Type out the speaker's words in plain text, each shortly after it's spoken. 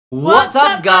What's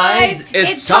up, guys?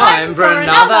 It's time for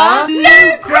another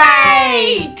Loot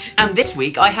Crate! And this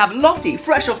week I have Lottie,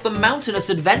 fresh off the mountainous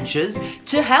adventures,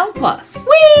 to help us.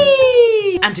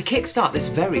 Whee! And to kickstart this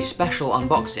very special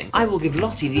unboxing, I will give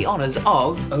Lottie the honours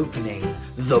of opening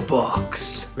the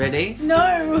box. Ready?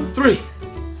 No! 3,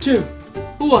 2,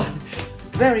 1.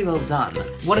 Very well done.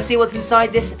 Want to see what's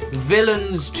inside this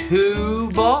Villains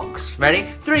 2 box? Ready?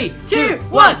 3, 2,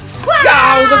 1.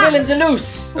 Wow, the villains are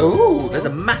loose. Ooh, there's a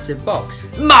massive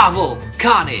box. Marvel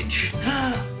Carnage.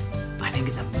 I think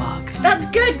it's a mug. That's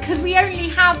good, because we only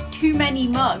have too many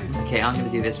mugs. Okay, I'm going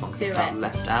to do this one because it's got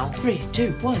left out. 3,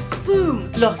 2, 1.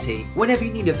 Boom. Lottie, whenever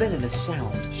you need a villainous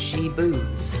sound, she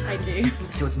booms. I do.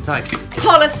 Let's see what's inside.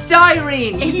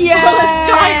 Polystyrene! It's Yay!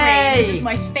 polystyrene, which is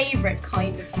my favourite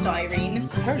kind of styrene.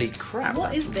 Holy crap.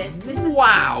 What is this? This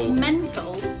is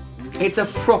mental. It's a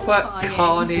proper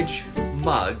Carnage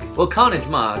mug. Well, Carnage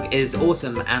mug is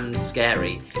awesome and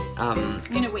scary. I'm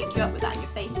gonna wake you up with that in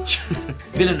your face.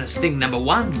 Villainous thing number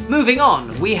 1. Moving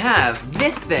on, we have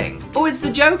this thing. Oh, it's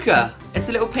the Joker. It's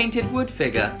a little painted wood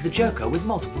figure. The Joker with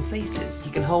multiple faces. He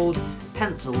can hold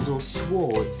pencils or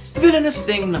swords. Villainous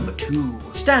thing number 2.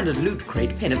 Standard Loot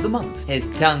Crate pin of the month. His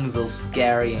tongue's all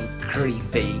scary and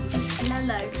creepy.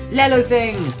 Lello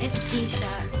thing. It's a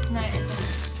t-shirt. No, it isn't.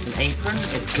 It's an apron.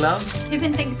 It's gloves.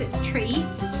 Pippin thinks it's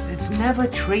treats. It's never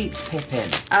treats, Pippin.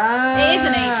 It is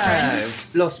an apron.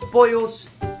 Los pollos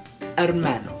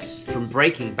hermanos from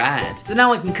Breaking Bad. So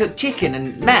now I can cook chicken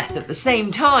and meth at the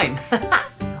same time.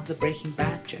 That was a Breaking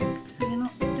Bad joke. You're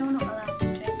still not allowed to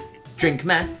drink. Drink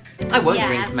meth? I won't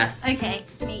drink meth. Okay,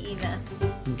 me either.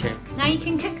 Okay. Now you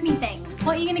can cook me things.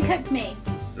 What are you gonna cook me?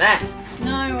 Meth.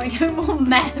 No, I don't want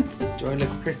meth. Do I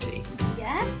look pretty?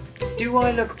 Yes. Do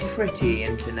I look pretty,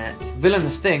 internet?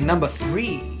 Villainous thing number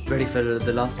 3. Ready for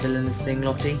the last villainous thing,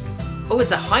 Lottie? Oh,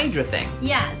 it's a Hydra thing.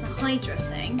 Yeah, it's a Hydra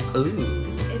thing. Ooh.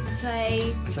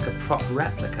 It's like a prop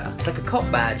replica. It's like a cop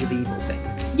badge of evil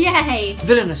things. Yay!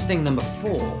 Villainous thing number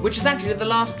 4, which is actually the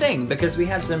last thing because we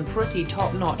had some pretty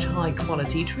top-notch,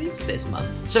 high-quality treats this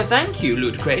month. So thank you,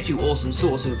 Loot Crate, you awesome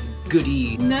source of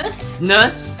goodie-ness.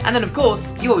 And then, of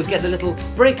course, you always get the little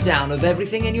breakdown of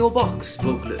everything in your box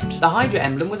booklet. The Hydra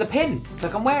emblem was a pin, so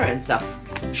I can wear it and stuff.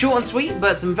 Short and sweet,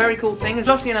 but some very cool things.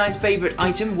 Lottie and I's favourite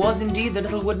item was indeed the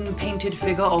little wooden painted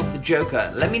figure of the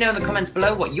Joker. Let me know in the comments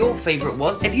below what your favourite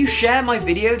was. If you share my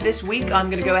video this week, I'm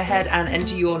going to go ahead and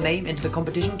enter your name into the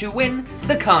competition to win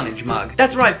the Carnage mug.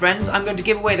 That's right, friends, I'm going to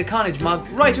give away the Carnage mug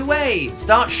right away.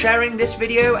 Start sharing this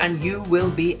video and you will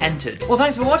be entered. Well,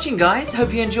 thanks for watching, guys.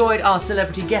 Hope you enjoyed our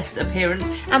celebrity guest appearance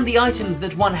and the items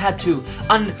that one had to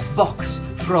unbox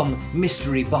from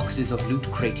mystery boxes of Loot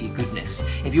Crate goodness.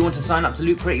 If you want to sign up to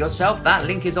Loot Crate yourself, that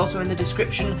link is also in the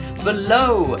description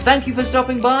below. Thank you for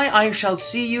stopping by. I shall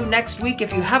see you next week.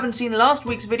 If you haven't seen last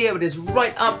week's video, it is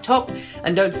right up top.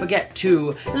 And don't forget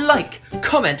to like,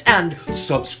 comment, and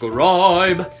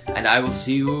subscribe. And I will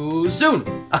see you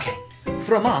soon. Okay,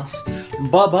 from us,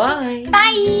 bye-bye.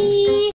 Bye!